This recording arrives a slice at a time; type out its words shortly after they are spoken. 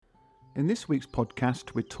In this week's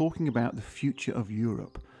podcast, we're talking about the future of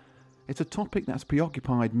Europe. It's a topic that's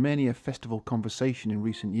preoccupied many a festival conversation in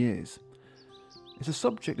recent years. It's a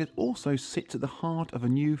subject that also sits at the heart of a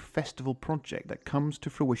new festival project that comes to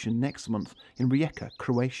fruition next month in Rijeka,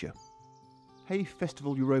 Croatia. Hey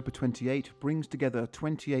Festival Europa 28 brings together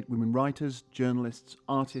 28 women writers, journalists,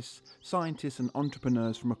 artists, scientists and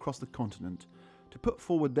entrepreneurs from across the continent to put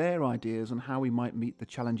forward their ideas on how we might meet the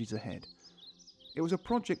challenges ahead. It was a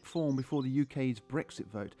project formed before the UK's Brexit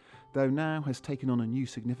vote, though now has taken on a new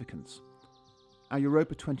significance. Our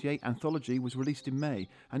Europa 28 anthology was released in May,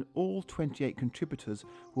 and all 28 contributors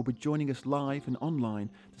will be joining us live and online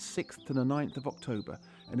the 6th to the 9th of October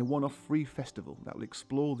in a one-off free festival that will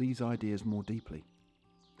explore these ideas more deeply.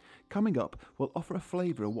 Coming up, we'll offer a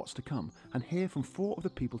flavour of what's to come and hear from 4 of the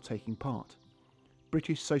people taking part.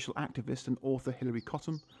 British social activist and author Hilary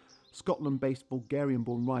Cottam, Scotland-based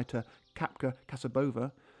Bulgarian-born writer Kapka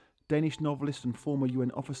Kasabova, Danish novelist and former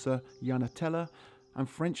UN officer Jana Teller, and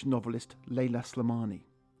French novelist Leyla Slimani,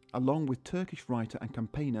 along with Turkish writer and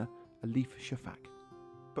campaigner Elif Shafak.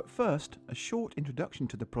 But first, a short introduction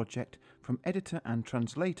to the project from editor and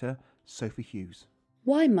translator Sophie Hughes.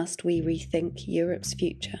 Why must we rethink Europe's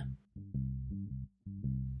future?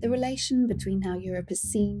 The relation between how Europe is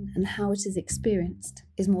seen and how it is experienced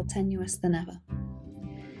is more tenuous than ever.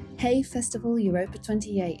 Hey Festival Europa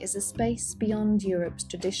 28 is a space beyond Europe's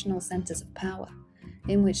traditional centres of power,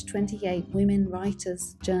 in which 28 women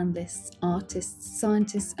writers, journalists, artists,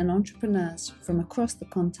 scientists and entrepreneurs from across the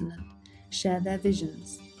continent share their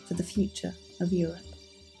visions for the future of Europe.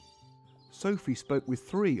 Sophie spoke with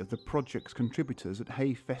 3 of the project's contributors at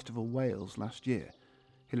Hey Festival Wales last year,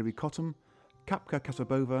 Hilary Cottam, Kapka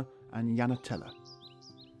Kasabova and Jana Teller.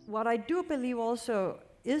 What I do believe also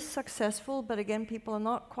is successful, but again people are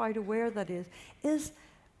not quite aware that is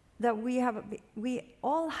that we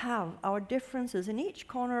all have our differences in each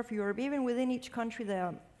corner of Europe. Even within each country there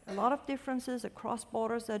are a lot of differences, across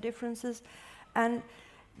borders there are differences, and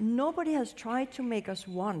nobody has tried to make us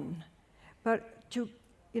one, but to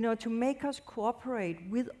make us cooperate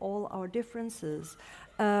with all our differences.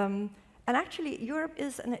 And actually Europe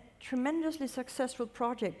is a tremendously successful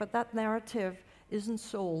project, but that narrative isn't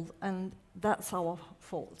sold, and that's our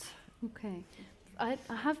fault. Okay. I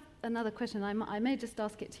have another question. I may just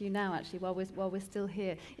ask it to you now, actually, while we're still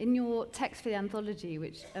here. In your text for the anthology,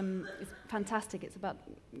 which is fantastic, it's about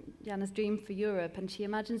Jana's dream for Europe, and she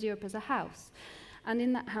imagines Europe as a house. And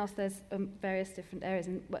in that house, there's various different areas,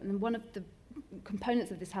 and one of the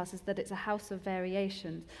components of this house is that it's a house of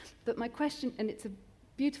variations. But my question, and it's a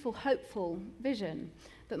beautiful, hopeful vision,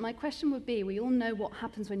 but my question would be, we all know what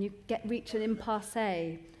happens when you reach an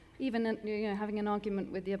impasse, even having an argument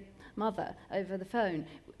with your mother over the phone.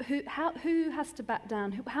 Who has to back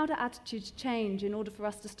down? How do attitudes change in order for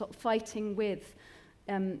us to stop fighting with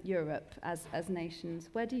Europe as nations?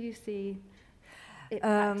 Where do you see it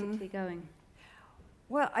practically going?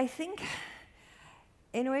 Well, I think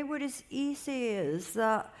in a way what is easy is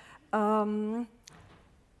that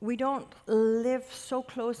we don't live so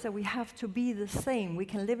close that we have to be the same. We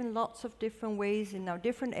can live in lots of different ways in our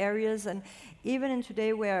different areas, and even in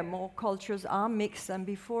today where more cultures are mixed than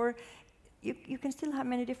before, you can still have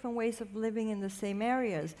many different ways of living in the same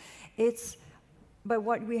areas. But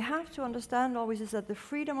what we have to understand always is that the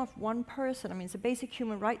freedom of one person, it's a basic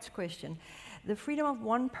human rights question, the freedom of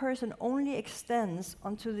one person only extends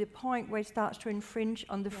until the point where it starts to infringe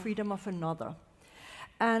on the freedom of another.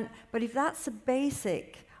 But if that's the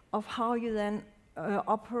basic of how you then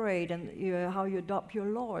operate and how you adopt your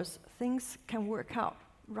laws, things can work out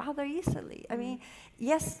rather easily.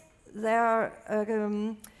 Yes, there are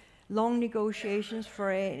long negotiations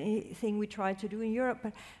for anything we try to do in Europe,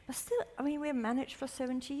 but still, we have managed for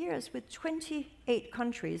 70 years with 28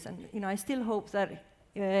 countries, and I still hope that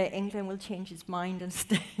England will change its mind and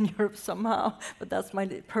stay in Europe somehow, but that's my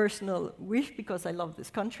personal wish because I love this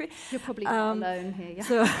country. You're probably not alone here. Yeah.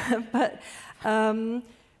 So,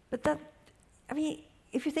 but that,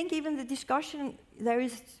 if you think even the discussion there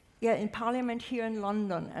is, in Parliament here in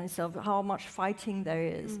London, and so how much fighting there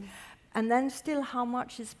is, and then still how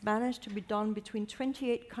much is managed to be done between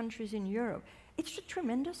 28 countries in Europe, it's a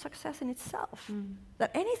tremendous success in itself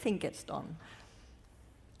that anything gets done.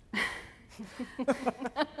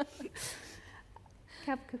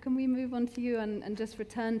 Kapka, can we move on to you and just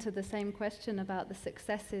return to the same question about the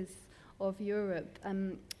successes of Europe?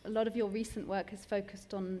 A lot of your recent work has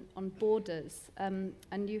focused on borders, and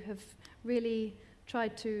you have really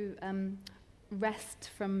tried to wrest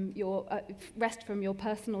from your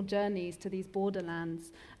personal journeys to these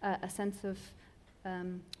borderlands a sense of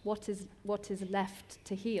what is left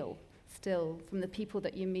to heal still, from the people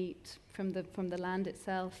that you meet, from the land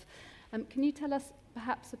itself. Can you tell us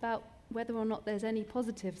perhaps about whether or not there's any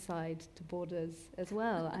positive side to borders as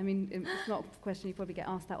well? I mean, it's not a question you probably get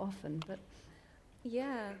asked that often, but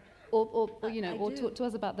Yeah. or you know, I or do. talk to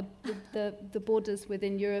us about the borders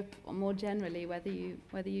within Europe, or more generally, whether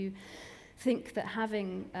you think that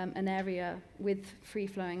having an area with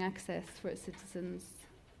free-flowing access for its citizens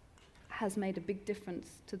has made a big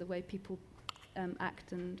difference to the way people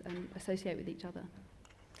act and associate with each other.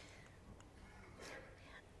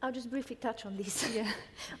 I'll just briefly touch on these, Yeah.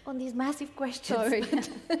 on these massive questions. Sorry.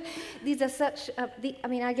 These are such, I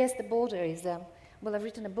mean, I guess the border is, well, I've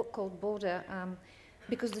written a book called Border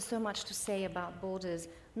because there's so much to say about borders,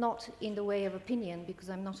 not in the way of opinion, because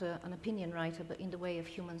I'm not an opinion writer, but in the way of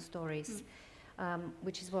human stories,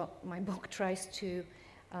 which is what my book tries to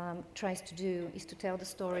do, is to tell the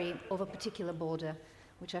story of a particular border,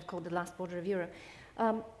 which I've called the last border of Europe.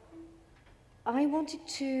 I wanted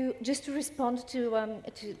to, just to respond to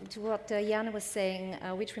what Jana was saying,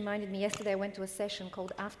 which reminded me, yesterday I went to a session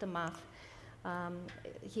called Aftermath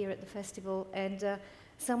here at the festival, and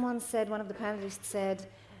someone said, one of the panelists said,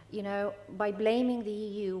 you know, by blaming the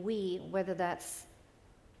EU, we, whether that's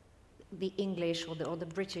the English or the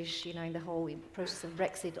British, you know, in the whole process of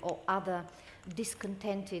Brexit, or other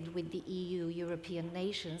discontented with the EU, European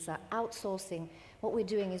nations, are outsourcing. What we're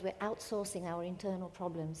doing is we're outsourcing our internal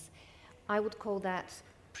problems. I would call that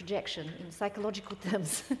projection in psychological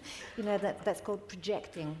terms. You know, that's called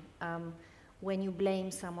projecting, when you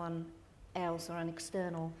blame someone else or an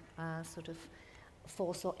external sort of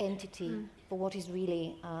force or entity for what is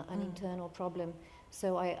really an internal problem.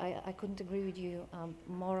 So I couldn't agree with you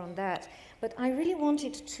more on that. But I really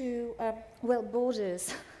wanted to, well,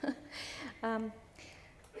 borders.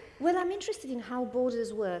 Well, I'm interested in how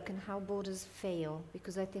borders work and how borders fail,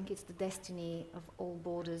 because I think it's the destiny of all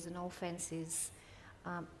borders and all fences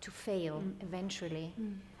to fail eventually.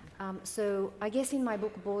 So I guess in my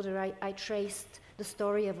book Border, I traced the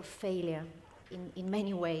story of a failure in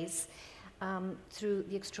many ways through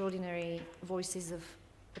the extraordinary voices of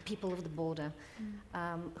the people of the border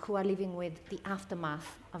who are living with the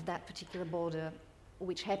aftermath of that particular border,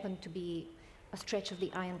 which happened to be a stretch of the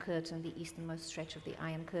Iron Curtain, the easternmost stretch of the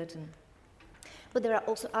Iron Curtain. But there are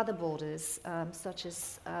also other borders, such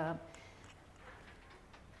as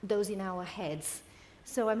those in our heads.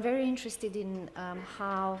 So I'm very interested in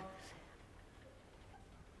how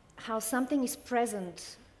something is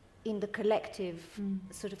present in the collective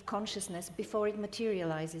sort of consciousness before it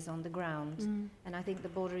materializes on the ground. And I think the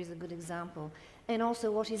border is a good example. And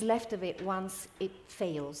also what is left of it once it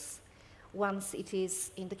fails. Once it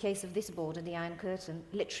is, in the case of this border, the Iron Curtain,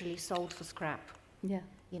 literally sold for scrap, you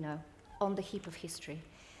know, on the heap of history.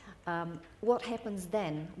 What happens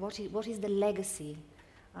then? What is the legacy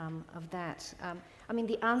of that? I mean,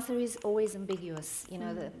 the answer is always ambiguous. You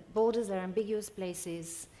know, the borders are ambiguous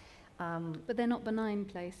places. But they're not benign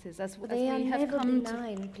places, as They are we have never come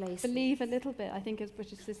benign to places. believe a little bit, I think, as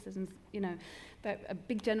British citizens, you know, but a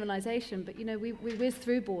big generalisation, but, you know, we whiz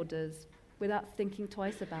through borders without thinking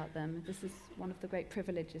twice about them. This is one of the great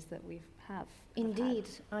privileges that we have. Indeed.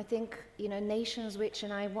 I think, you know, nations which,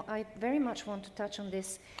 and I very much want to touch on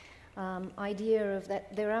this idea of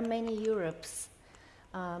that there are many Europes.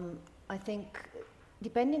 I think,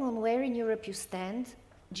 depending on where in Europe you stand,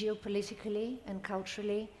 geopolitically and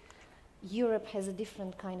culturally, Europe has a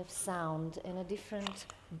different kind of sound and a different,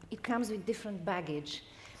 it comes with different baggage.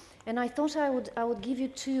 And I thought I would give you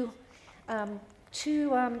two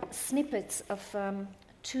snippets of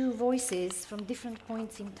two voices from different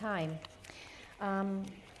points in time.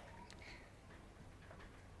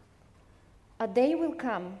 A day will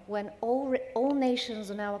come when all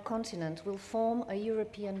nations on our continent will form a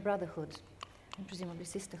European brotherhood, and presumably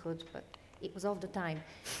sisterhood, but it was of the time,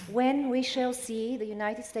 when we shall see the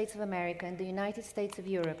United States of America and the United States of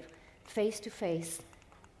Europe face to face,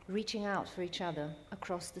 reaching out for each other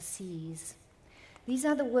across the seas. These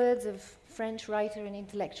are the words of French writer and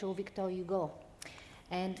intellectual Victor Hugo,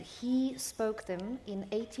 and he spoke them in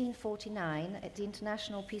 1849 at the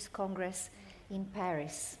International Peace Congress in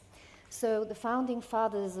Paris. So the founding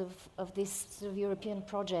fathers of this sort of European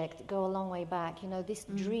project go a long way back. You know, this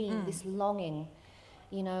dream, this longing,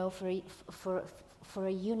 you know, for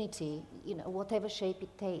a unity, you know, whatever shape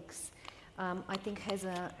it takes, I think has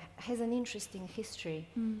an interesting history.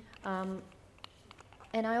 And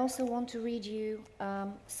I also want to read you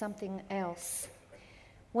something else.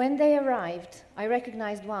 When they arrived, I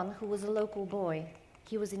recognized one who was a local boy.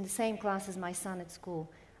 He was in the same class as my son at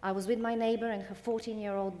school. I was with my neighbor and her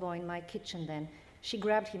 14-year-old boy in my kitchen then. She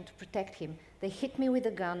grabbed him to protect him. They hit me with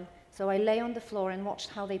a gun. So I lay on the floor and watched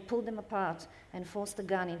how they pulled them apart and forced the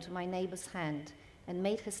gun into my neighbor's hand and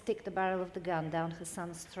made her stick the barrel of the gun down her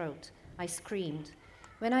son's throat. I screamed.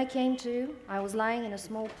 When I came to, I was lying in a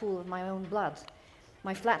small pool of my own blood.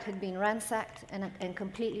 My flat had been ransacked and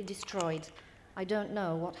completely destroyed. I don't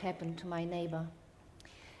know what happened to my neighbor.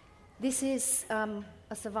 This is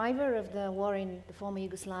a survivor of the war in the former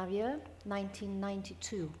Yugoslavia,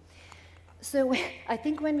 1992. So I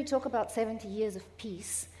think when we talk about 70 years of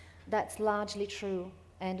peace, that's largely true.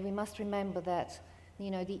 And we must remember that,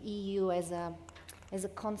 the EU as a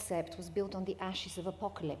concept was built on the ashes of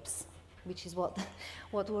apocalypse, which is what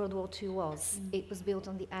World War II was. It was built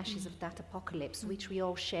on the ashes of that apocalypse, which we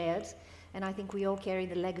all shared, and I think we all carry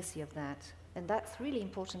the legacy of that. And that's really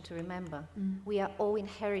important to remember. We are all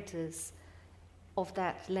inheritors of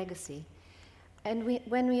that legacy. And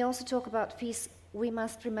when we also talk about peace, we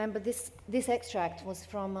must remember this extract was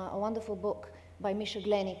from a wonderful book by Misha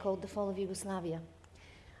Glenny called The Fall of Yugoslavia,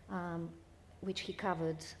 which he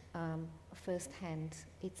covered firsthand.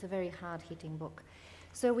 It's a very hard-hitting book.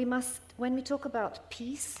 So we must, when we talk about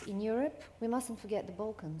peace in Europe, we mustn't forget the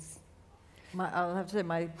Balkans. I'll have to say,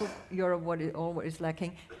 my book, Europe, All What Is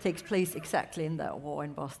Lacking, takes place exactly in that war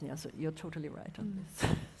in Bosnia, so you're totally right on this.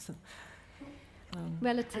 So,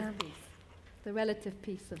 relative peace, the relative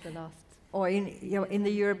peace of the last. Or in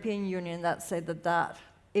the European Union, that said that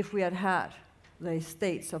if we had the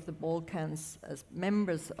states of the Balkans as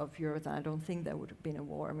members of Europe, I don't think there would have been a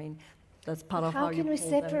war. I mean, that's part of how you pull them in.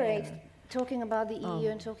 How can we separate talking about the EU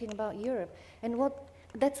and talking about Europe? And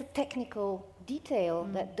that's a technical detail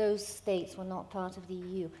that those states were not part of the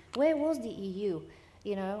EU. Where was the EU,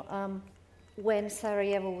 when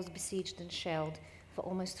Sarajevo was besieged and shelled for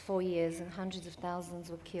almost 4 years and hundreds of thousands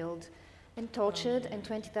were killed and tortured and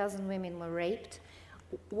 20,000 women were raped?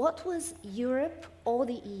 What was Europe or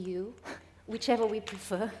the EU, whichever we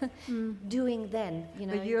prefer, doing then,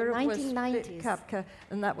 But Europe in the was 1990s? split, Kapka,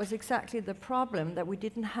 and that was exactly the problem, that we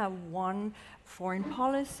didn't have one foreign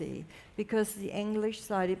policy, because the English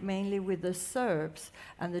sided mainly with the Serbs,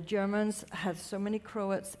 and the Germans had so many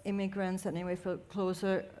Croats, immigrants, and anyway felt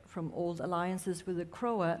closer from old alliances with the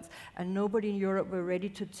Croats, and nobody in Europe were ready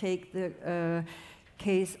to take the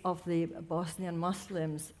case of the Bosnian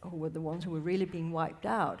Muslims, who were the ones who were really being wiped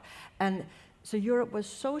out. And so Europe was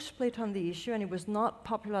so split on the issue, and it was not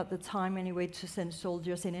popular at the time anyway to send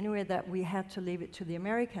soldiers in anyway, that we had to leave it to the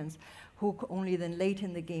Americans, who only then late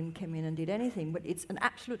in the game came in and did anything. But it's an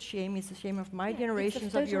absolute shame. It's a shame of my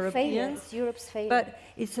generations of Europeans. Failure. It's Europe's failure. But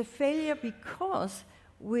it's a failure because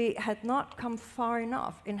we had not come far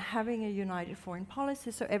enough in having a united foreign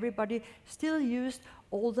policy, so everybody still used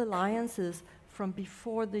old alliances from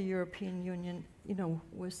before the European Union,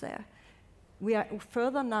 was there. We are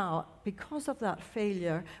further now, because of that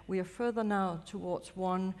failure, we are further now towards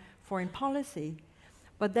one foreign policy.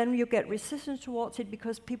 But then you get resistance towards it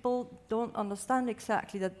because people don't understand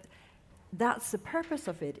exactly that that's the purpose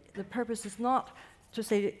of it. The purpose is not to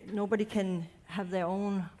say nobody can have their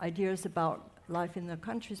own ideas about life in their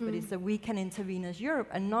countries, but it's that we can intervene as Europe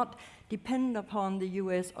and not depend upon the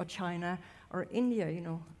US or China or India,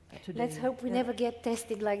 today. Let's hope we never get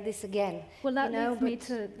tested like this again. Well,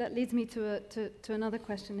 that leads me to another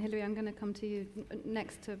question. Hilary, I'm going to come to you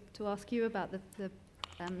next to ask you about the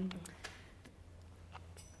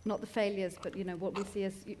not the failures, but what we see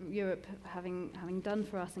as Europe having done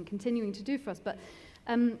for us and continuing to do for us. But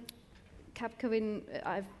Kapka,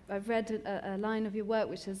 I've read a line of your work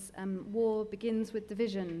which says, war begins with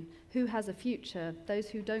division. Who has a future? Those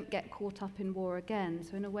who don't get caught up in war again.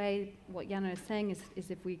 So in a way, what Jana is saying is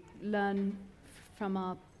if we learn from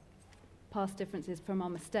our past differences, from our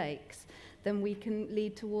mistakes, then we can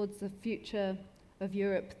lead towards a future of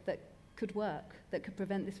Europe that could work, that could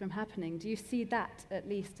prevent this from happening. Do you see that, at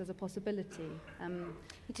least, as a possibility?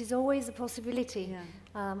 It is always a possibility.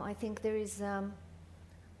 Yeah. I think there is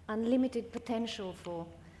unlimited potential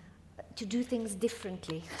to do things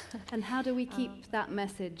differently. And how do we keep that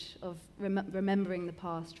message of remembering the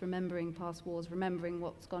past, remembering past wars, remembering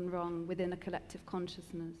what's gone wrong within a collective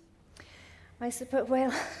consciousness? I suppose,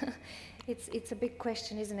 well, it's a big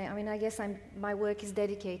question, isn't it? I mean, I guess my work is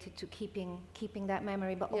dedicated to keeping that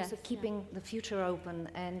memory, but also keeping the future open.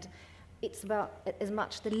 And it's about as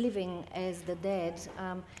much the living as the dead.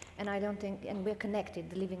 And I don't think, and we're connected,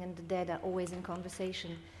 the living and the dead are always in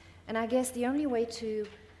conversation. And I guess the only way to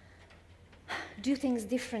do things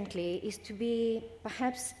differently is to be,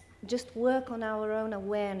 perhaps, just work on our own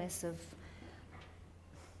awareness of.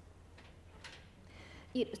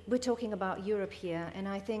 We're talking about Europe here, and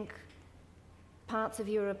I think parts of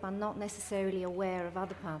Europe are not necessarily aware of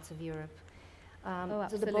other parts of Europe.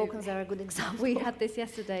 So the Balkans are a good example. We had this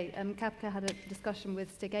yesterday. Kapka had a discussion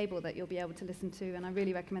with Stig Abel that you'll be able to listen to, and I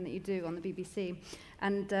really recommend that you do, on the BBC.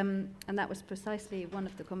 And that was precisely one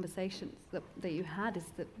of the conversations that you had, is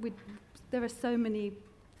that there are so many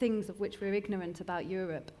things of which we're ignorant about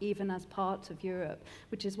Europe, even as part of Europe,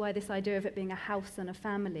 which is why this idea of it being a house and a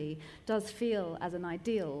family does feel as an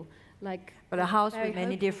ideal. But a house with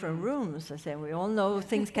many different rooms. I say we all know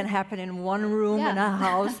things can happen in one room in a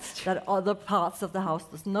house that other parts of the house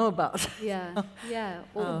doesn't know about. Yeah.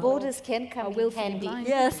 Or the borders can come in handy.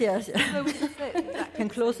 Yes. So we can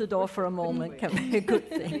close the door for a moment. Can be a good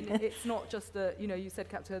thing. I mean, it's not just you said,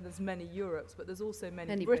 Captain, there's many Europes, but there's also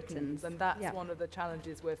many Britons, and that's one of the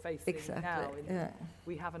challenges we're facing now.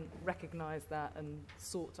 We haven't recognised that and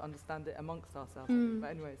sought to understand it amongst ourselves. But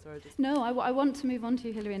anyway, sorry. No, I want to move on to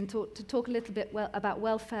you, Hilary, and talk a little bit about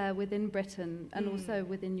welfare within Britain and also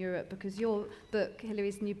within Europe, because your book,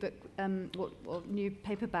 Hilary's new book, or new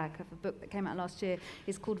paperback of a book that came out last year,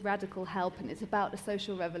 is called Radical Help, and it's about a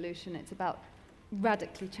social revolution. It's about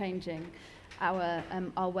radically changing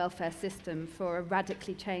our welfare system for a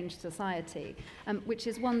radically changed society, which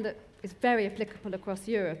is one that is very applicable across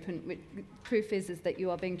Europe, and proof is that you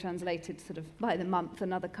are being translated sort of by the month.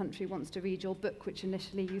 Another country wants to read your book, which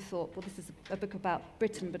initially you thought, well, this is a book about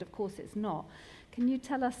Britain, but of course it's not. Can you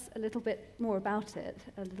tell us a little bit more about it,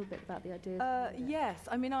 a little bit about the ideas? Yes,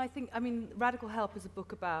 I mean, Radical Help is a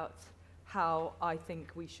book about how I think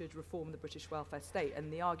we should reform the British welfare state,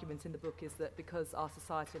 and the argument in the book is that because our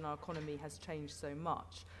society and our economy has changed so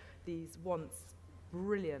much, these once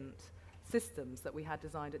brilliant systems that we had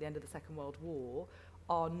designed at the end of the Second World War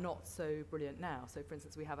are not so brilliant now. So, for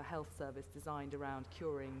instance, we have a health service designed around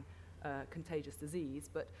curing contagious disease,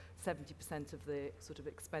 but 70% of the sort of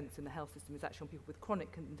expense in the health system is actually on people with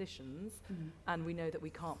chronic conditions, and we know that we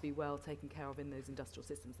can't be well taken care of in those industrial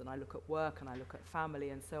systems. And I look at work and I look at family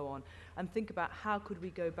and so on, and think about how could we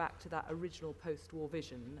go back to that original post-war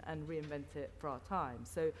vision and reinvent it for our time.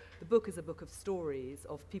 So the book is a book of stories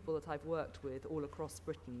of people that I've worked with all across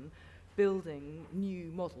Britain, building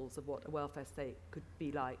new models of what a welfare state could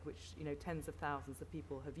be like, which, you know, tens of thousands of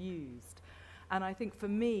people have used. And I think for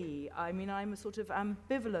me, I mean, I'm a sort of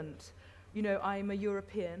ambivalent, you know, I'm a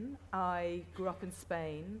European, I grew up in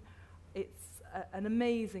Spain. It's an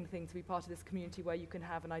amazing thing to be part of this community where you can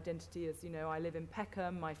have an identity as, you know, I live in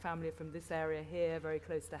Peckham, my family are from this area here, very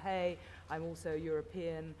close to Hay, I'm also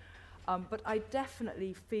European. But I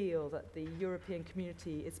definitely feel that the European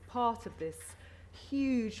community is part of this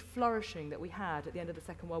huge flourishing that we had at the end of the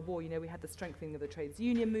Second World War. You know, we had the strengthening of the trades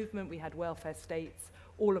union movement, we had welfare states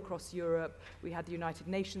all across Europe, we had the United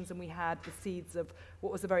Nations, and we had the seeds of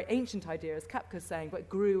what was a very ancient idea, as Kapka's saying, but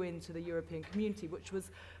grew into the European community, which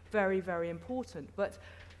was very, very important. But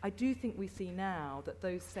I do think we see now that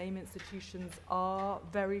those same institutions are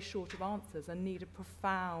very short of answers and need a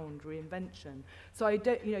profound reinvention. So I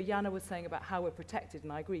don't, you know, Jana was saying about how we're protected,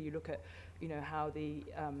 and I agree. You look at, you know, how the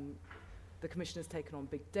Commission has taken on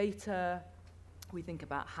big data. We think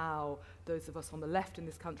about how those of us on the left in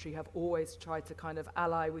this country have always tried to kind of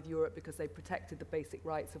ally with Europe because they protected the basic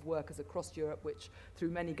rights of workers across Europe, which through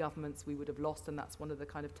many governments we would have lost, and that's one of the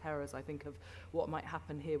kind of terrors, I think, of what might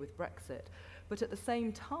happen here with Brexit. But at the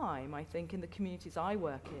same time, I think in the communities I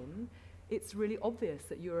work in, it's really obvious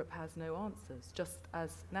that Europe has no answers, just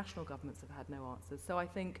as national governments have had no answers. So I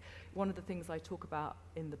think one of the things I talk about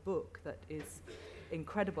in the book that is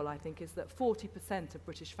incredible, I think, is that 40% of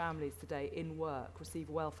British families today in work receive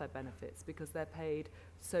welfare benefits because they're paid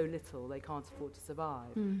so little they can't afford to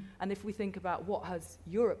survive. And if we think about what has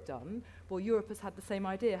Europe done, well, Europe has had the same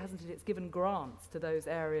idea, hasn't it? It's given grants to those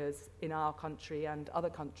areas in our country and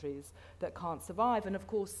other countries that can't survive. And of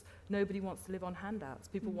course, nobody wants to live on handouts.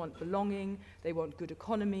 People want belonging, they want good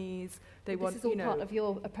economies, they want, this is all part of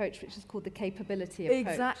your approach, which is called the capability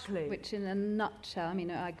approach. Exactly. Which in a nutshell, I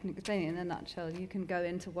mean, I can explain it in a nutshell, you can go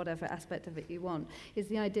into whatever aspect of it you want, is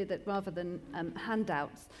the idea that rather than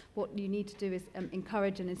handouts, what you need to do is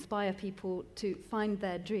encourage and inspire people to find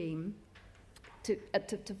their dream, to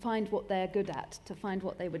find what they're good at, to find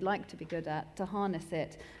what they would like to be good at, to harness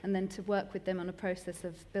it, and then to work with them on a process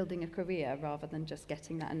of building a career rather than just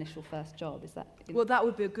getting that initial first job. Is that? Well, that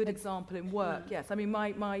would be a good example in work, yes. I mean,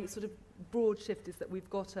 my sort of broad shift is that we've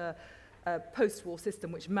got a post-war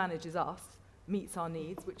system which manages us, meets our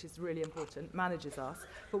needs, which is really important, manages us.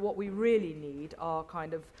 But what we really need are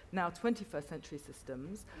kind of now 21st century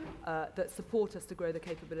systems that support us to grow the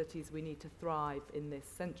capabilities we need to thrive in this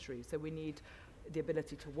century. So we need the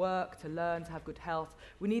ability to work, to learn, to have good health.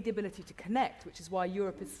 We need the ability to connect, which is why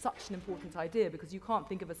Europe is such an important idea, because you can't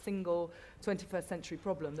think of a single 21st century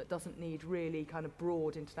problem that doesn't need really kind of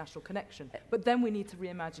broad international connection. But then we need to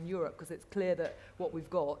reimagine Europe, because it's clear that what we've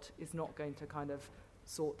got is not going to kind of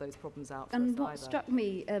sort those problems out for and us what either. struck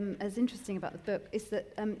me as interesting about the book is that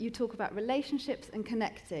you talk about relationships and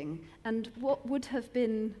connecting, and what would have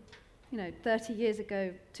been 30 years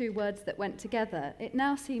ago, two words that went together. It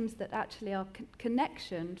now seems that actually our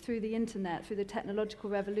connection through the internet, through the technological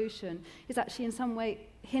revolution, is actually in some way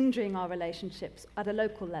hindering our relationships at a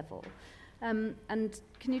local level. And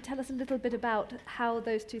can you tell us a little bit about how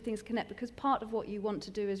those two things connect? Because part of what you want to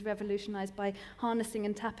do is revolutionize by harnessing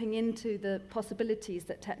and tapping into the possibilities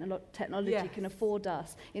that technology can afford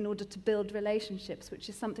us in order to build relationships, which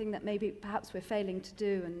is something that maybe perhaps we're failing to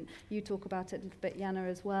do. And you talk about it a little bit, Jana,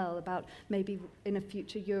 as well, about maybe in a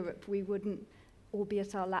future Europe we wouldn't all be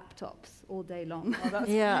at our laptops all day long. Oh, that's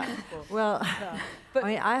Yeah, beautiful. well, But I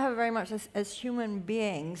mean, I have very much as human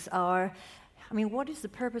beings are, I mean, what is the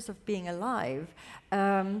purpose of being alive?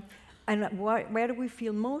 And where do we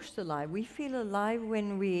feel most alive? We feel alive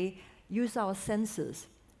when we use our senses.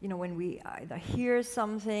 When we either hear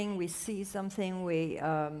something, we see something, we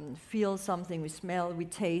feel something, we smell, we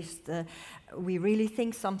taste, we really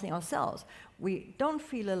think something ourselves. We don't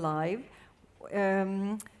feel alive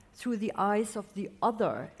through the eyes of the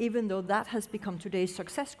other, even though that has become today's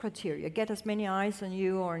success criteria. Get as many eyes on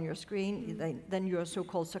you or on your screen, then you're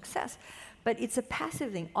so-called success. But it's a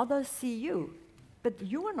passive thing. Others see you, but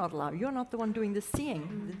you are not alive. You're not the one doing the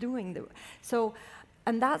seeing, the doing.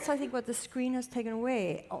 And that's, I think, what the screen has taken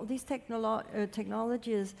away. All these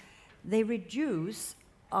technologies, they reduce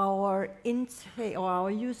our intake or our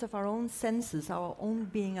use of our own senses, our own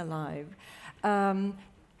being alive.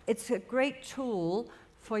 It's a great tool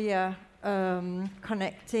for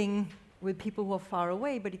connecting with people who are far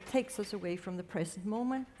away, but it takes us away from the present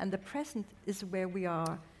moment, and the present is where we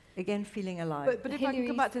are, again, feeling alive. But if I can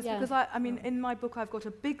come back to this, because I mean, in my book I've got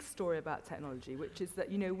a big story about technology, which is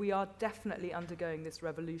that, we are definitely undergoing this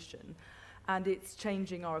revolution, and it's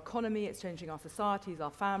changing our economy, it's changing our societies,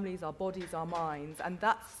 our families, our bodies, our minds, and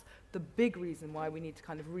that's the big reason why we need to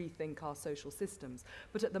kind of rethink our social systems.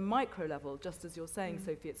 But at the micro level, just as you're saying,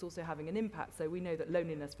 Sophie, it's also having an impact. So we know that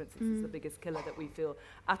loneliness, for instance, is the biggest killer, that we feel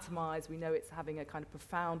atomized. We know it's having a kind of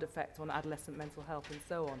profound effect on adolescent mental health and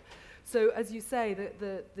so on. So as you say,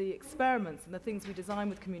 the experiments and the things we design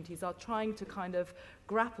with communities are trying to kind of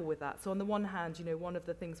grapple with that. So on the one hand, one of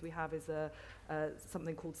the things we have is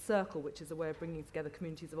something called Circle, which is a way of bringing together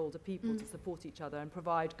communities of older people to support each other and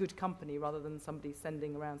provide good company, rather than somebody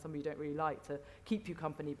sending around somebody you don't really like to keep you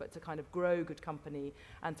company, but to kind of grow good company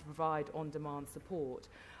and to provide on-demand support.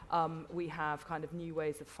 We have kind of new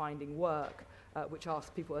ways of finding work, which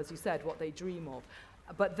ask people, as you said, what they dream of.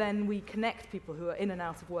 But then we connect people who are in and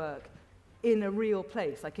out of work in a real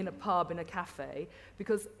place, like in a pub, in a cafe,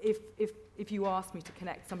 because if you ask me to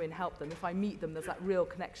connect somebody and help them, if I meet them, there's that real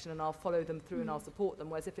connection, and I'll follow them through and I'll support them,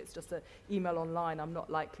 whereas if it's just an email online, I'm not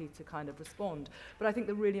likely to kind of respond. But I think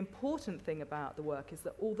the really important thing about the work is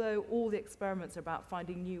that although all the experiments are about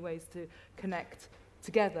finding new ways to connect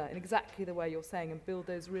together in exactly the way you're saying and build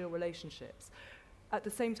those real relationships, at the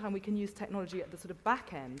same time, we can use technology at the sort of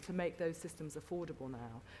back end to make those systems affordable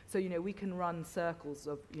now. So, we can run circles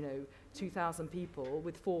of, 2,000 people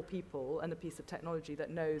with 4 people and a piece of technology that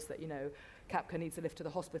knows that, Kapka needs a lift to the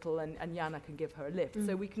hospital and Jana can give her a lift.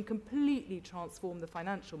 So we can completely transform the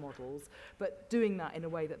financial models, but doing that in a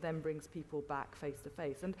way that then brings people back face to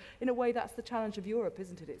face. And in a way, that's the challenge of Europe,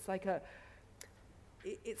 isn't it? It's like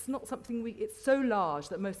it's not something it's so large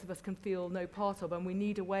that most of us can feel no part of, and we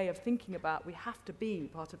need a way of thinking about, we have to be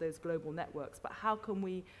part of those global networks, but how can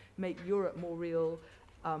we make Europe more real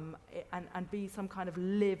and be some kind of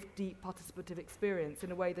lived, deep, participative experience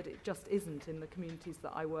in a way that it just isn't in the communities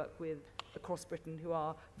that I work with across Britain, who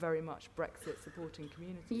are very much Brexit-supporting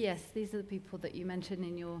communities. Yes, these are the people that you mentioned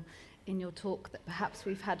in your talk, that perhaps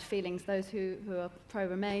we've had feelings, those who are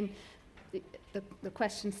pro-Remain. The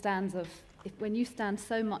question stands of, when you stand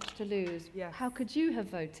so much to lose, how could you have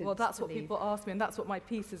voted? Well, that's what people ask me, and that's what my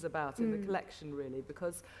piece is about in the collection, really,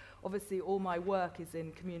 because obviously all my work is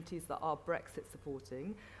in communities that are Brexit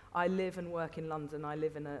supporting. I live and work in London. I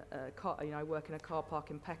live in I work in a car park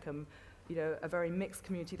in Peckham, a very mixed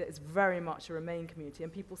community that is very much a Remain community.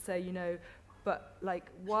 And people say, but like,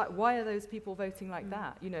 why are those people voting like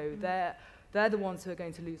that? They're the ones who are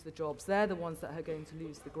going to lose the jobs. They're the ones that are going to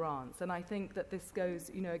lose the grants. And I think that this goes,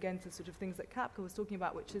 again, to sort of things that Kapka was talking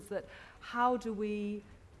about, which is that how do we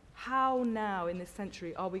how now in this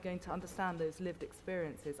century are we going to understand those lived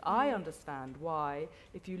experiences? I understand why,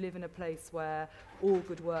 if you live in a place where all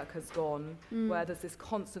good work has gone, where there's this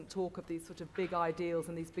constant talk of these sort of big ideals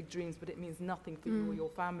and these big dreams, but it means nothing for you or your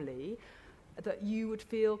family, that you would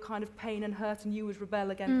feel kind of pain and hurt and you would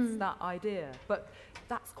rebel against that idea. But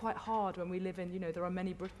that's quite hard when we live in, there are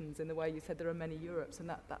many Britons in the way you said there are many Europes, and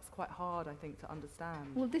that's quite hard, I think, to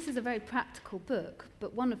understand. Well, this is a very practical book,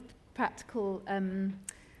 but one of the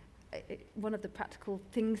practical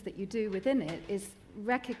things that you do within it is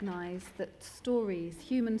recognise that stories,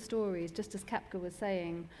 human stories, just as Kapka was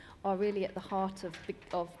saying, are really at the heart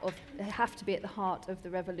of they have to be at the heart of the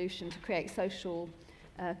revolution to create social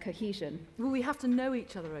cohesion. Well, we have to know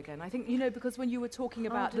each other again. I think, because when you were talking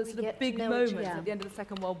about the sort of big moments at the end of the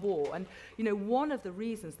Second World War, and, one of the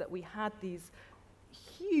reasons that we had these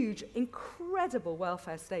huge, incredible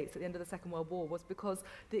welfare states at the end of the Second World War was because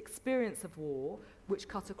the experience of war, which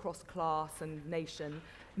cut across class and nation,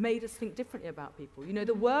 made us think differently about people.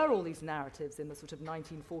 There were all these narratives in the sort of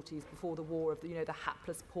 1940s before the war of the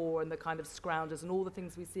hapless poor and the kind of scroungers and all the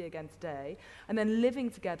things we see again today, and then living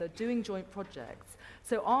together, doing joint projects.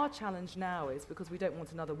 So our challenge now is, because we don't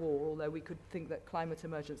want another war, although we could think that climate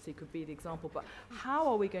emergency could be the example, but how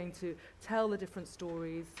are we going to tell the different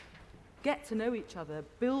stories, get to know each other,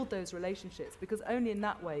 build those relationships, because only in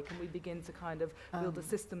that way can we begin to kind of build the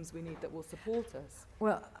systems we need that will support us.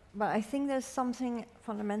 Well, but I think there's something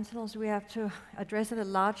fundamental we have to address at a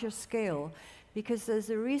larger scale, because there's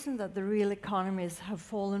a reason that the real economies have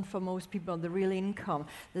fallen for most people, the real income.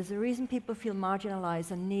 There's a reason people feel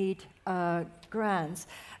marginalized and need grants.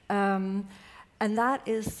 And that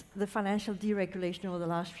is the financial deregulation over the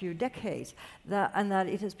last few decades, and that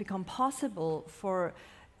it has become possible for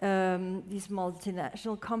these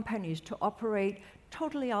multinational companies to operate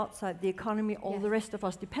totally outside the economy all the rest of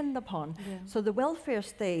us depend upon. Yeah. So the welfare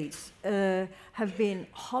states have been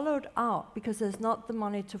hollowed out because there's not the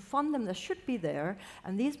money to fund them that should be there.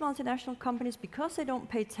 And these multinational companies, because they don't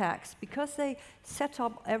pay tax, because they set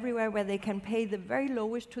up everywhere where they can pay the very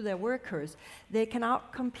lowest to their workers, they can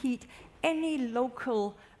outcompete any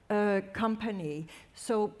local company.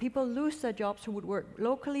 So people lose their jobs who would work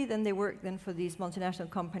locally, then they work then for these multinational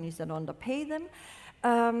companies that underpay them.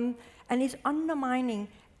 And it's undermining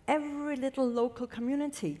every little local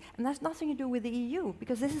community. And that's nothing to do with the EU,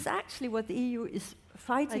 because this is actually what the EU is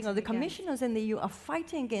fighting, or the commissioners in the EU are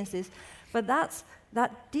fighting against this. But that's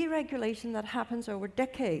that deregulation that happens over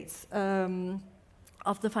decades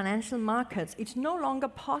of the financial markets. It's no longer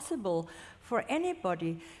possible for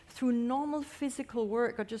anybody through normal physical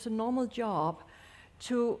work or just a normal job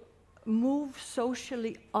to move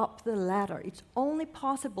socially up the ladder. It's only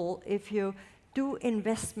possible if you do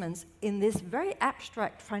investments in this very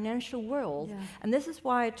abstract financial world. Yeah. And this is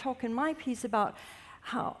why I talk in my piece about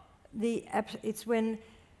how it's when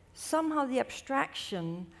somehow the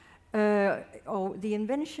abstraction or the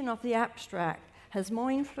invention of the abstract has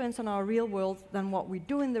more influence on our real world than what we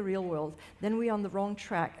do in the real world, then we're on the wrong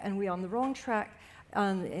track. And we're on the wrong track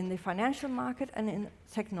in the financial market and in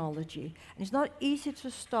technology. And it's not easy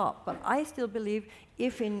to stop, but I still believe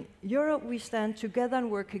if in Europe we stand together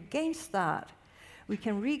and work against that, we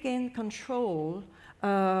can regain control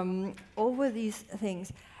over these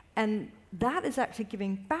things. And that is actually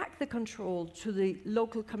giving back the control to the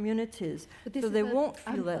local communities, so they won't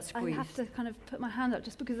feel that squeeze. I have to kind of put my hand up,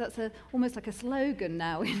 just because that's almost like a slogan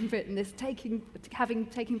now in Britain, this taking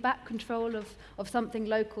back control of something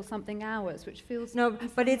local, something ours, which feels... No,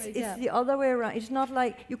 but it's the other way around. It's not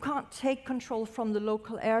like you can't take control from the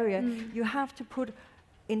local area. You have to put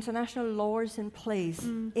international laws in place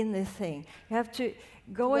in this thing. You have to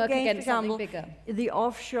go against, for example, the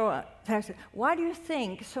offshore taxes. Why do you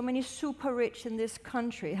think so many super rich in this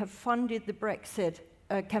country have funded the Brexit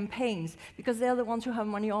campaigns? Because they're the ones who have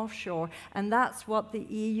money offshore, and that's what the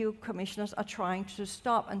EU commissioners are trying to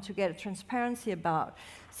stop and to get a transparency about.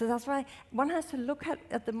 So that's why one has to look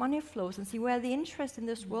at the money flows and see where the interest in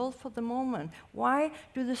this world for the moment. Why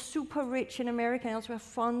do the super rich in America and elsewhere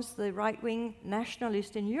funds the right-wing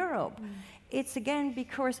nationalists in Europe? It's again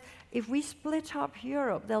because if we split up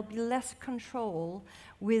Europe, there'll be less control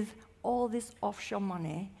with all this offshore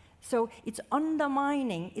money. So it's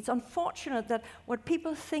undermining. It's unfortunate that what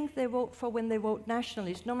people think they vote for when they vote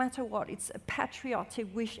nationalist, no matter what, it's a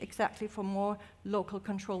patriotic wish exactly for more local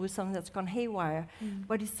control with something that's gone haywire.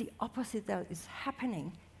 But it's the opposite that is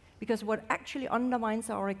happening. Because what actually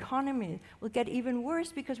undermines our economy will get even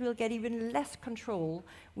worse, because we'll get even less control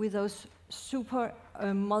with those super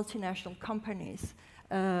multinational companies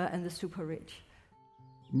and the super rich.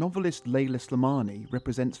 Novelist Leila Slimani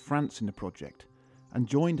represents France in the project, and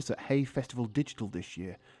joined us at Hay Festival Digital this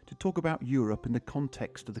year to talk about Europe in the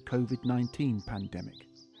context of the COVID-19 pandemic.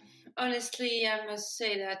 Honestly, I must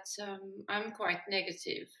say that I'm quite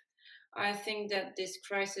negative. I think that this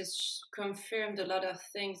crisis confirmed a lot of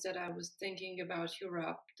things that I was thinking about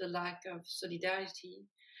Europe: the lack of solidarity,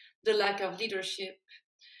 the lack of leadership,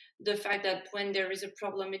 the fact that when there is a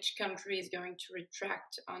problem, each country is going to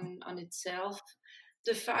retract on itself.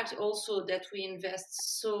 The fact also that we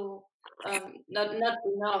invest so not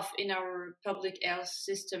enough in our public health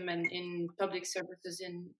system and in public services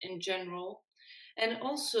in general. And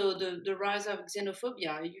also the rise of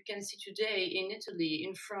xenophobia. You can see today in Italy,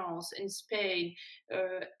 in France, in Spain,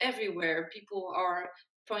 everywhere people are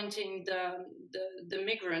pointing the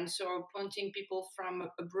migrants or pointing people from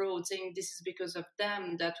abroad, saying this is because of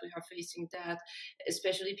them that we are facing that,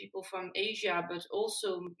 especially people from Asia, but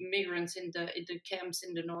also migrants in the camps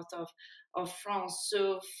in the north of France.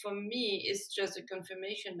 So for me, it's just a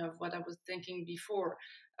confirmation of what I was thinking before.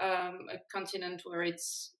 A continent where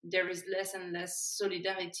there is less and less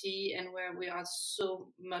solidarity, and where we are so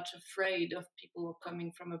much afraid of people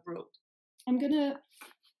coming from abroad. I'm going to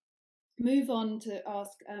move on to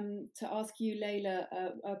ask you, Leila,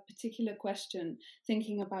 a particular question,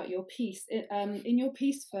 thinking about your piece. In your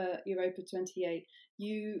piece for Europa 28,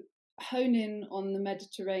 you hone in on the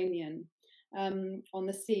Mediterranean, on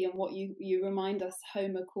the sea, and what you remind us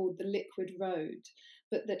Homer called the liquid road,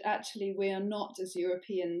 but that actually we are not, as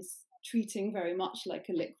Europeans, treating very much like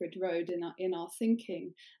a liquid road in our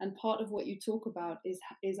thinking. And part of what you talk about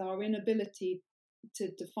is our inability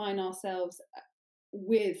to define ourselves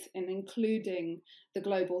with and including the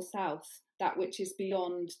global south, that which is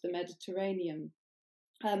beyond the Mediterranean.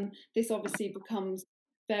 This obviously becomes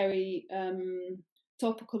very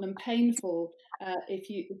topical and painful if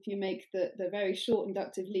you make the very short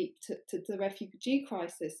inductive leap to the refugee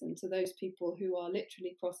crisis and to those people who are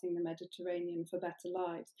literally crossing the Mediterranean for better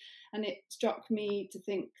lives. And it struck me to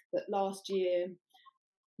think that last year,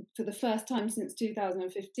 for the first time since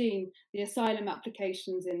 2015, the asylum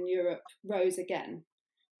applications in Europe rose again.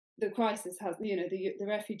 The crisis has, the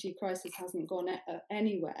refugee crisis hasn't gone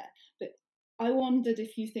anywhere. But I wondered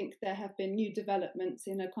if you think there have been new developments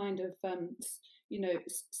in a kind of,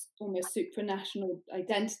 almost supranational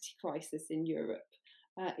identity crisis in Europe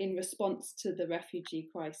in response to the refugee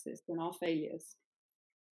crisis and our failures.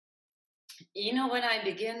 When I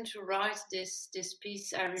began to write this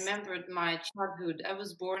piece, I remembered my childhood. I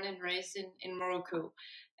was born and raised in Morocco.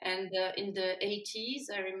 And in the 80s,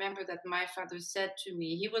 I remember that my father said to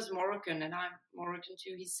me, he was Moroccan and I'm Moroccan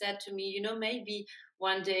too. He said to me, maybe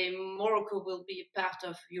one day Morocco will be a part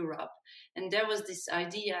of Europe. And there was this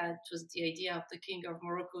idea, it was the idea of the King of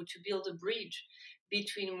Morocco, to build a bridge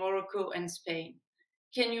between Morocco and Spain.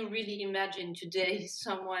 Can you really imagine today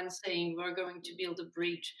someone saying we're going to build a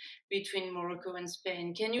bridge between Morocco and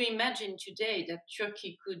Spain? Can you imagine today that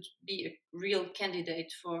Turkey could be a real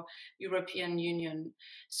candidate for European Union?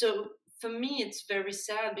 So for me, it's very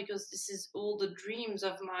sad because this is all the dreams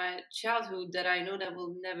of my childhood that I know that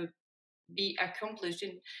will never be accomplished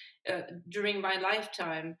during my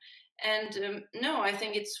lifetime. And no, I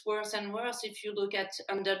think it's worse and worse. If you look at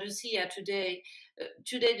Andalusia today,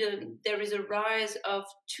 there is a rise of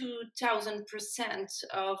 2,000%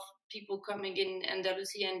 of people coming in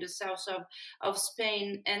Andalusia in the south of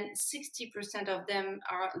Spain, and 60% of them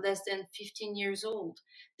are less than 15 years old.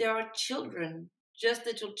 They are children, just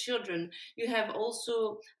little children. You have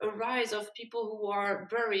also a rise of people who are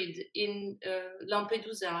buried in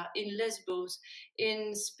Lampedusa, in Lesbos,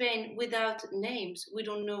 in Spain without names. We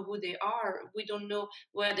don't know who they are. We don't know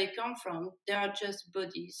where they come from. They are just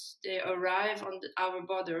bodies. They arrive on our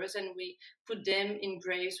borders and we put them in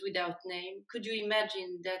graves without name. Could you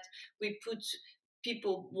imagine that we put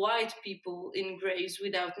white people in graves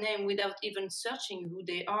without name, without even searching who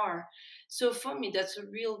they are? So for me, that's a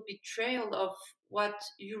real betrayal of what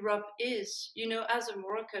Europe is. As a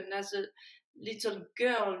Moroccan, as a little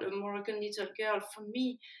girl, a Moroccan little girl, for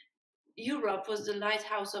me, Europe was the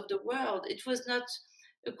lighthouse of the world. It was not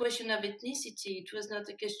a question of ethnicity. It was not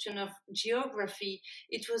a question of geography.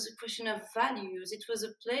 It was a question of values. It was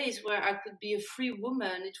a place where I could be a free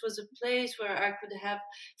woman. It was a place where I could have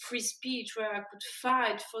free speech, where I could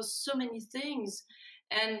fight for so many things.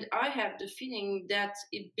 And I have the feeling that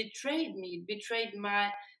it betrayed me, betrayed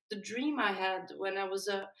the dream I had when I was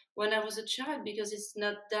a child, because it's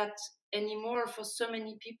not that anymore for so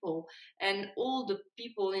many people. And all the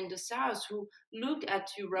people in the south who look at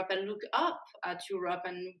Europe and look up at Europe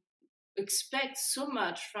and expect so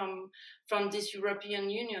much from this European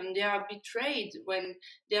Union. They are betrayed when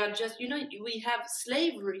they are just, we have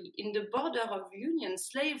slavery in the border of Union,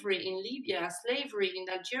 slavery in Libya, slavery in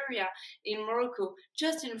Algeria, in Morocco,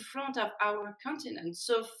 just in front of our continent.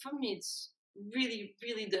 So for me, it's really,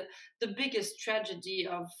 really the biggest tragedy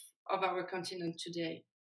of our continent today.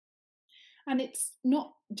 And it's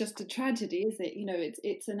not just a tragedy, is it?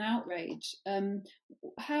 It's an outrage.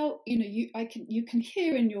 How you can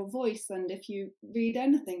hear in your voice, and if you read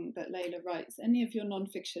anything that Layla writes, any of your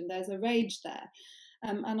nonfiction, there's a rage there,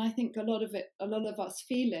 and I think a lot of us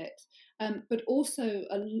feel it. But also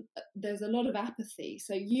there's a lot of apathy.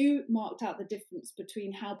 So you marked out the difference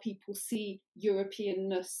between how people see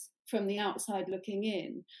Europeanness from the outside looking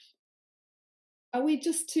in. Are we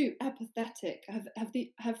just too apathetic?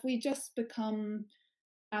 Have we just become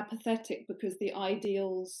apathetic because the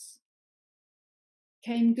ideals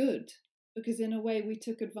came good? Because in a way we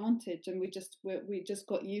took advantage and we just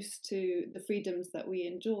got used to the freedoms that we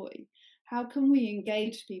enjoy. How can we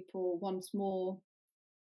engage people once more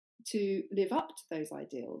to live up to those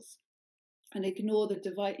ideals and ignore the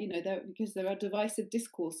because there are divisive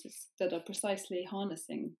discourses that are precisely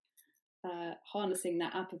harnessing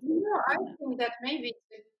that apathy? I think that maybe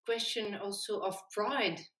it's a question also of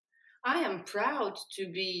pride. I am proud to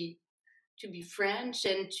be French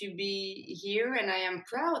and to be here, and I am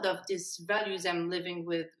proud of these values I'm living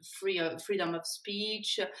with: freedom of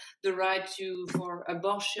speech, the right for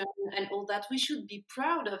abortion, and all that. We should be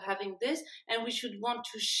proud of having this, and we should want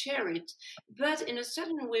to share it. But in a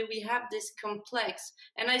certain way, we have this complex,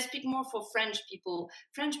 and I speak more for French people.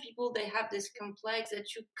 French people, they have this complex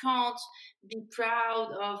that you can't be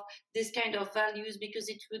proud of this kind of values because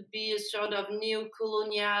it would be a sort of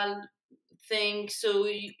neo-colonial thing. So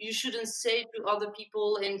you shouldn't say to other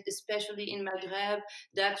people, and especially in Maghreb,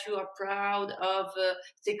 that you are proud of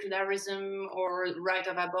secularism or right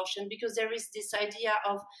of abortion, because there is this idea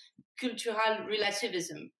of cultural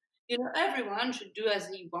relativism. Everyone should do as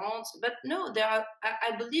he wants, but no,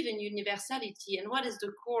 I believe in universality. And what is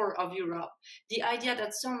the core of Europe? The idea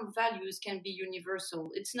that some values can be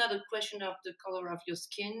universal. It's not a question of the color of your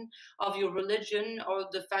skin, of your religion, or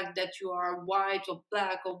the fact that you are white or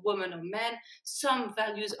black or woman or man. Some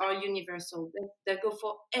values are universal. They go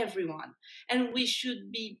for everyone. And we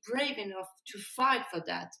should be brave enough to fight for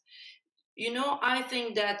that. I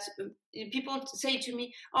think that people say to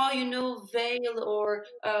me, veil or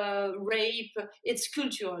rape, it's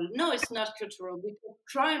cultural. No, it's not cultural, because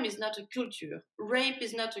crime is not a culture. Rape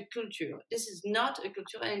is not a culture. This is not a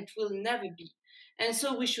culture, and it will never be. And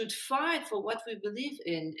so we should fight for what we believe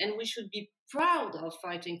in, and we should be proud of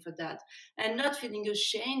fighting for that, and not feeling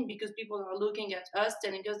ashamed because people are looking at us,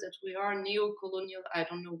 telling us that we are neo-colonial, I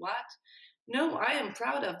don't know what. No, I am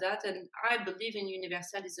proud of that, and I believe in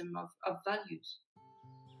universalism of values.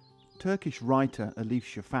 Turkish writer Elif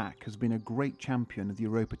Shafak has been a great champion of the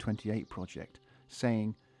Europa 28 project,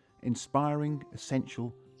 saying, "Inspiring,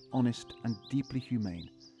 essential, honest and deeply humane,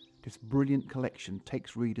 this brilliant collection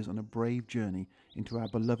takes readers on a brave journey into our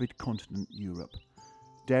beloved continent Europe,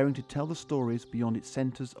 daring to tell the stories beyond its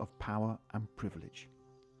centres of power and privilege."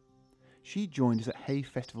 She joined us at Hay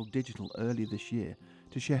Festival Digital earlier this year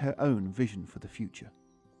to share her own vision for the future.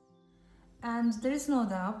 And there is no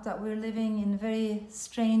doubt that we're living in very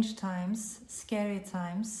strange times, scary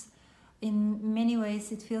times. In many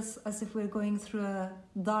ways, it feels as if we're going through a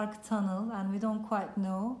dark tunnel and we don't quite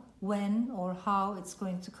know when or how it's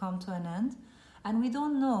going to come to an end. And we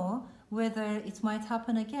don't know whether it might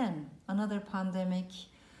happen again, another pandemic.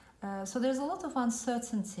 So there's a lot of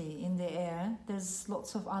uncertainty in the air. There's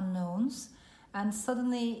lots of unknowns. And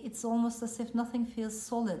suddenly it's almost as if nothing feels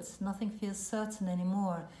solid, nothing feels certain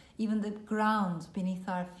anymore. Even the ground beneath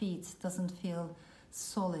our feet doesn't feel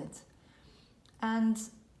solid. And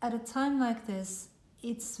at a time like this,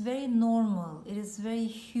 it's very normal, it is very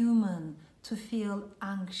human to feel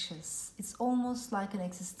anxious. It's almost like an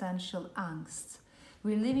existential angst.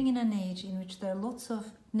 We're living in an age in which there are lots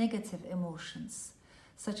of negative emotions,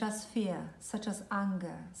 such as fear, such as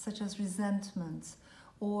anger, such as resentment,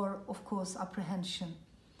 or, of course, apprehension.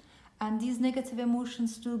 And these negative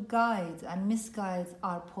emotions do guide and misguide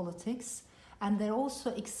our politics, and they're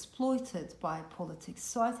also exploited by politics.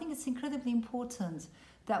 So I think it's incredibly important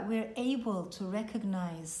that we're able to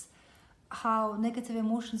recognize how negative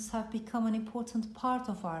emotions have become an important part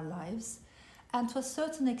of our lives. And to a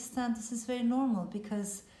certain extent, this is very normal,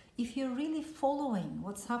 because if you're really following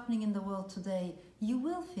what's happening in the world today, you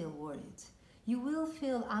will feel worried. You will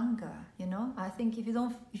feel anger, I think if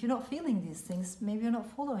you're not feeling these things, maybe you're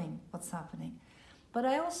not following what's happening. But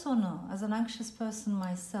I also know, as an anxious person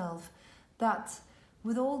myself, that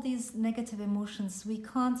with all these negative emotions, we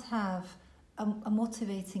can't have a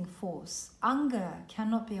motivating force. Anger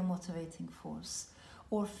cannot be a motivating force,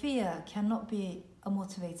 or fear cannot be a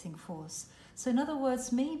motivating force. So in other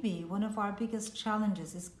words, maybe one of our biggest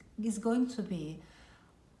challenges is going to be,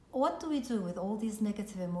 what do we do with all these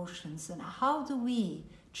negative emotions, and how do we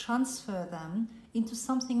transfer them into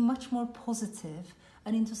something much more positive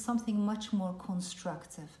and into something much more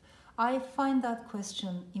constructive? I find that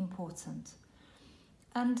question important.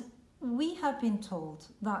 And we have been told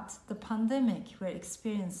that the pandemic we're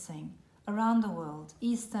experiencing around the world,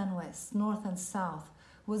 east and west, north and south,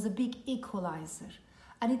 was a big equalizer.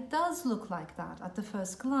 And it does look like that at the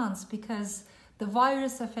first glance, because the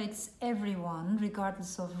virus affects everyone,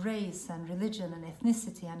 regardless of race and religion and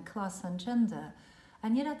ethnicity and class and gender.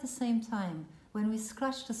 And yet at the same time, when we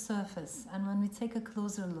scratch the surface and when we take a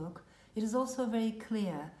closer look, it is also very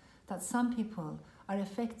clear that some people are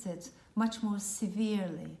affected much more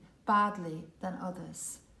severely, badly than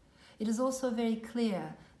others. It is also very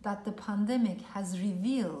clear that the pandemic has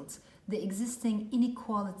revealed the existing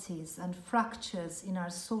inequalities and fractures in our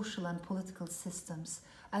social and political systems,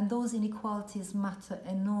 and those inequalities matter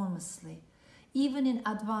enormously. Even in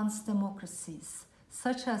advanced democracies,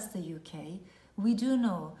 such as the UK, we do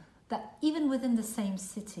know that even within the same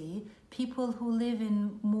city, people who live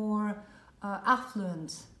in more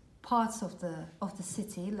affluent parts of the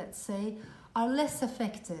city, let's say, are less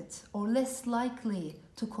affected or less likely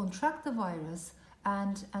to contract the virus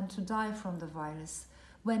and to die from the virus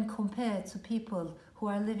when compared to people who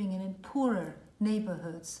are living in poorer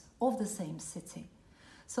neighborhoods of the same city.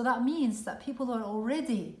 So that means that people who are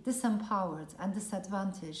already disempowered and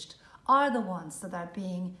disadvantaged are the ones that are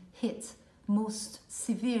being hit most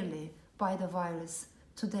severely by the virus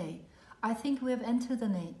today. I think we have entered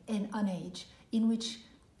an age in which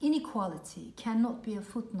inequality cannot be a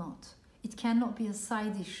footnote. It cannot be a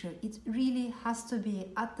side issue. It really has to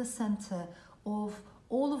be at the center of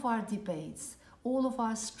all of our debates, all of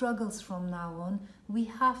our struggles from now on. We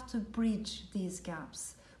have to bridge these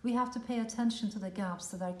gaps. We have to pay attention to the gaps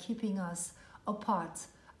that are keeping us apart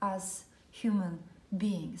as human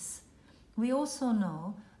beings. We also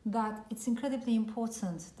know that it's incredibly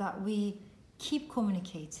important that we keep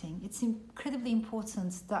communicating. It's incredibly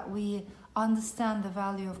important that we understand the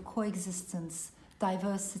value of coexistence,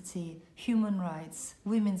 diversity, human rights,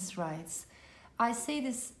 women's rights. I say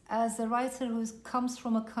this as a writer who comes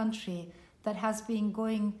from a country that has been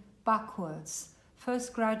going backwards,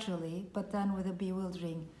 first gradually, but then with a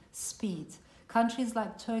bewildering speed. Countries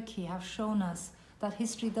like Turkey have shown us that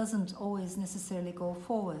history doesn't always necessarily go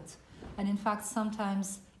forward. And in fact,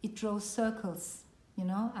 sometimes it draws circles,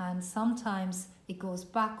 and sometimes it goes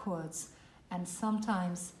backwards, and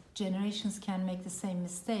sometimes generations can make the same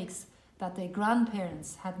mistakes that their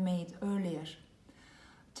grandparents had made earlier.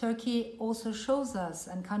 Turkey also shows us,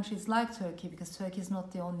 and countries like Turkey, because Turkey is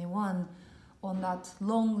not the only one on that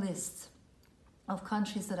long list of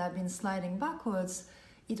countries that have been sliding backwards,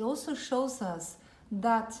 it also shows us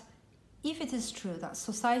that if it is true that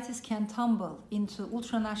societies can tumble into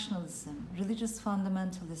ultranationalism, religious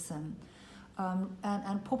fundamentalism,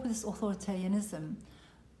 and populist authoritarianism,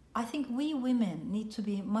 I think we women need to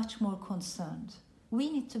be much more concerned.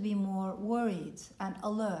 We need to be more worried and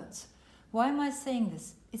alert. Why am I saying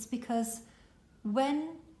this? It's because when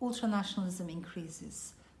ultranationalism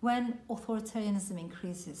increases, when authoritarianism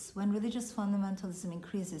increases, when religious fundamentalism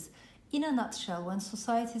increases, in a nutshell, when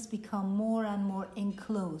societies become more and more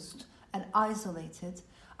enclosed and isolated,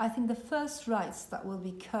 I think the first rights that will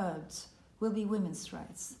be curbed will be women's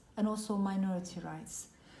rights and also minority rights.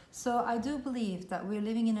 So I do believe that we're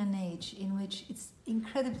living in an age in which it's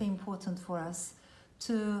incredibly important for us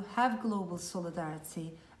to have global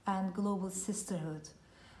solidarity and global sisterhood.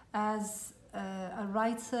 As a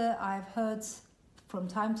writer, I've heard from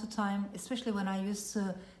time to time, especially when I used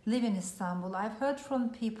to live in Istanbul, I've heard from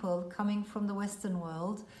people coming from the Western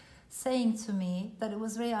world saying to me that it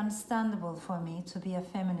was very understandable for me to be a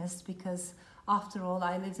feminist because, after all,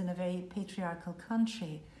 I lived in a very patriarchal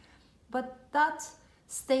country. But that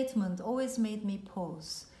statement always made me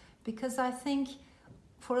pause, because I think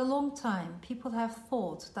for a long time people have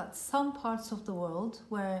thought that some parts of the world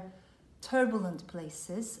were turbulent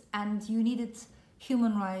places and you needed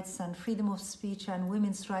human rights and freedom of speech and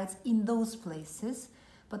women's rights in those places,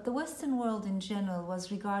 but the Western world in general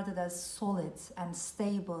was regarded as solid and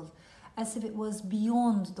stable, as if it was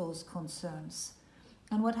beyond those concerns.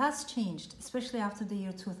 And what has changed, especially after the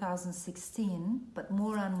year 2016, but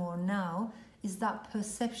more and more now, is that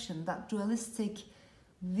perception, that dualistic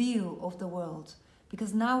view of the world.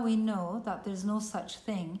 Because now we know that there's no such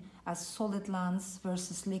thing as solid lands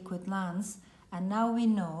versus liquid lands, And now we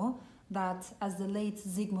know that, as the late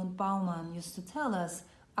Zygmunt Bauman used to tell us,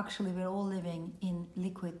 actually we're all living in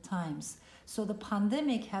liquid times. So the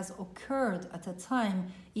pandemic has occurred at a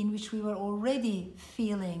time in which we were already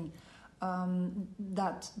feeling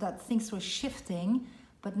that things were shifting,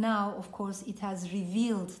 but now, of course, it has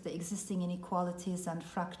revealed the existing inequalities and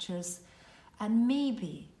fractures. And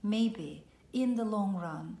maybe, in the long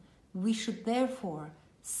run, we should therefore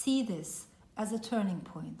see this as a turning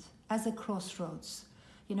point, as a crossroads.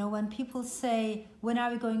 You know, when people say, when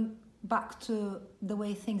are we going back to the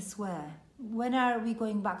way things were? When are we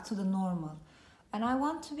going back to the normal? And I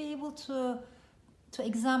want to be able to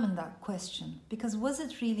examine that question, because was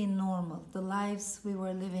it really normal, the lives we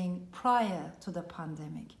were living prior to the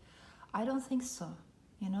pandemic? I don't think so,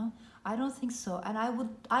 you know? I don't think so. And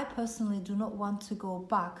I personally do not want to go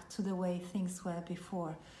back to the way things were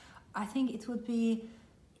before. I think it would be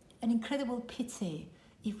an incredible pity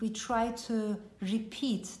if we try to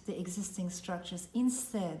repeat the existing structures.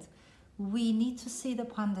 Instead, we need to see the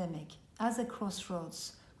pandemic as a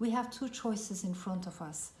crossroads. We have two choices in front of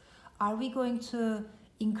us. Are we going to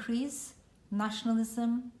increase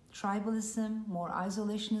nationalism, tribalism, more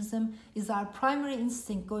isolationism? Is our primary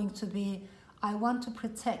instinct going to be, I want to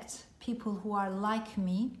protect people who are like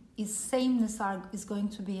me? Is sameness is going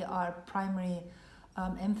to be our primary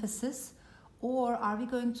emphasis? Or are we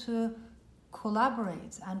going to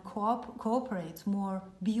collaborate and cooperate more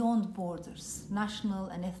beyond borders, national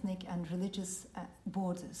and ethnic and religious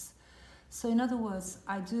borders? So in other words,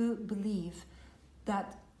 I do believe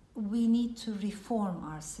that we need to reform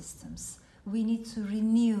our systems. We need to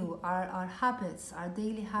renew our habits, our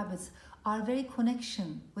daily habits, our very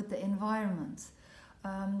connection with the environment.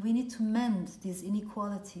 We need to mend these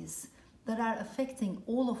inequalities that are affecting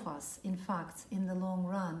all of us, in fact, in the long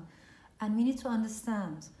run. And we need to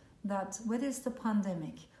understand that whether it's the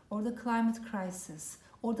pandemic or the climate crisis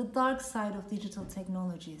or the dark side of digital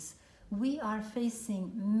technologies, we are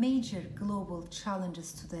facing major global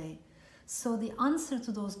challenges today. So the answer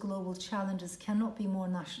to those global challenges cannot be more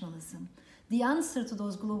nationalism. The answer to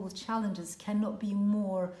those global challenges cannot be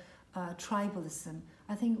more tribalism.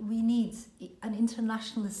 I think we need an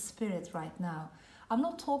internationalist spirit right now. I'm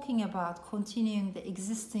not talking about continuing the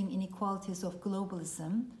existing inequalities of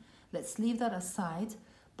globalism. Let's leave that aside,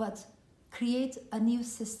 but create a new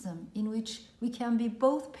system in which we can be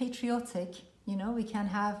both patriotic, you know, we can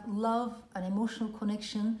have love and emotional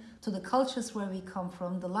connection to the cultures where we come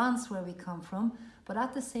from, the lands where we come from, but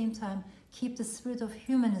at the same time keep the spirit of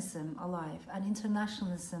humanism alive and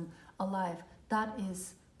internationalism alive. That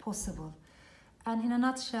is possible. And in a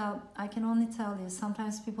nutshell, I can only tell you,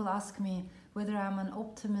 sometimes people ask me whether I'm an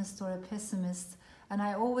optimist or a pessimist, and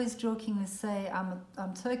I always jokingly say I'm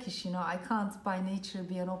Turkish, you know, I can't by nature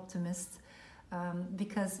be an optimist,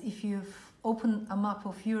 because if you open a map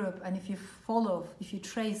of Europe and if you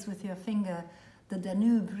trace with your finger the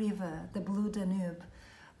Danube River, the blue Danube,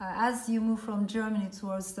 as you move from Germany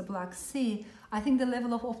towards the Black Sea, I think the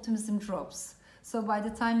level of optimism drops. So by the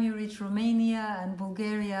time you reach Romania and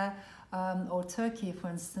Bulgaria or Turkey, for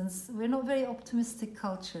instance, we're not very optimistic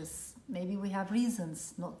cultures. Maybe we have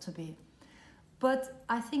reasons not to be. But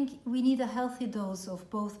I think we need a healthy dose of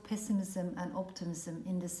both pessimism and optimism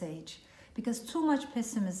in this age, because too much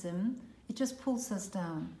pessimism, it just pulls us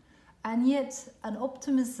down. And yet an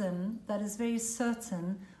optimism that is very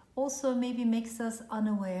certain also maybe makes us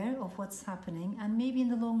unaware of what's happening, and maybe in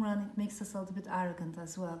the long run it makes us a little bit arrogant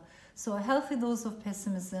as well. So a healthy dose of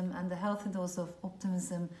pessimism and a healthy dose of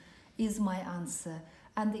optimism is my answer.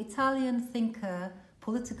 And the Italian thinker,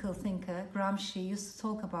 political thinker, Gramsci, used to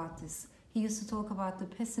talk about this. He used to talk about the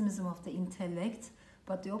pessimism of the intellect,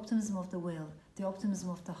 but the optimism of the will, the optimism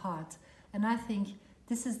of the heart. And I think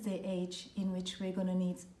this is the age in which we're going to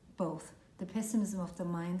need both, the pessimism of the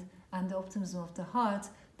mind and the optimism of the heart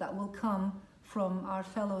that will come from our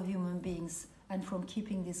fellow human beings and from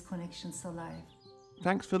keeping these connections alive.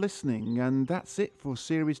 Thanks for listening, and that's it for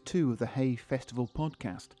Series 2 of the Hay Festival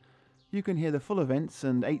podcast. You can hear the full events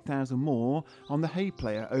and 8,000 more on the Hay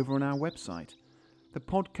Player over on our website. The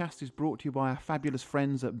podcast is brought to you by our fabulous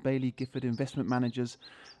friends at Baillie Gifford Investment Managers,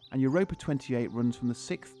 and Europa 28 runs from the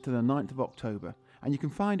 6th to the 9th of October, and you can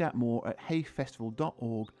find out more at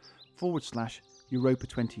hayfestival.org/Europa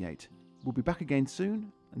 28. We'll be back again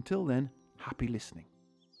soon. Until then, happy listening.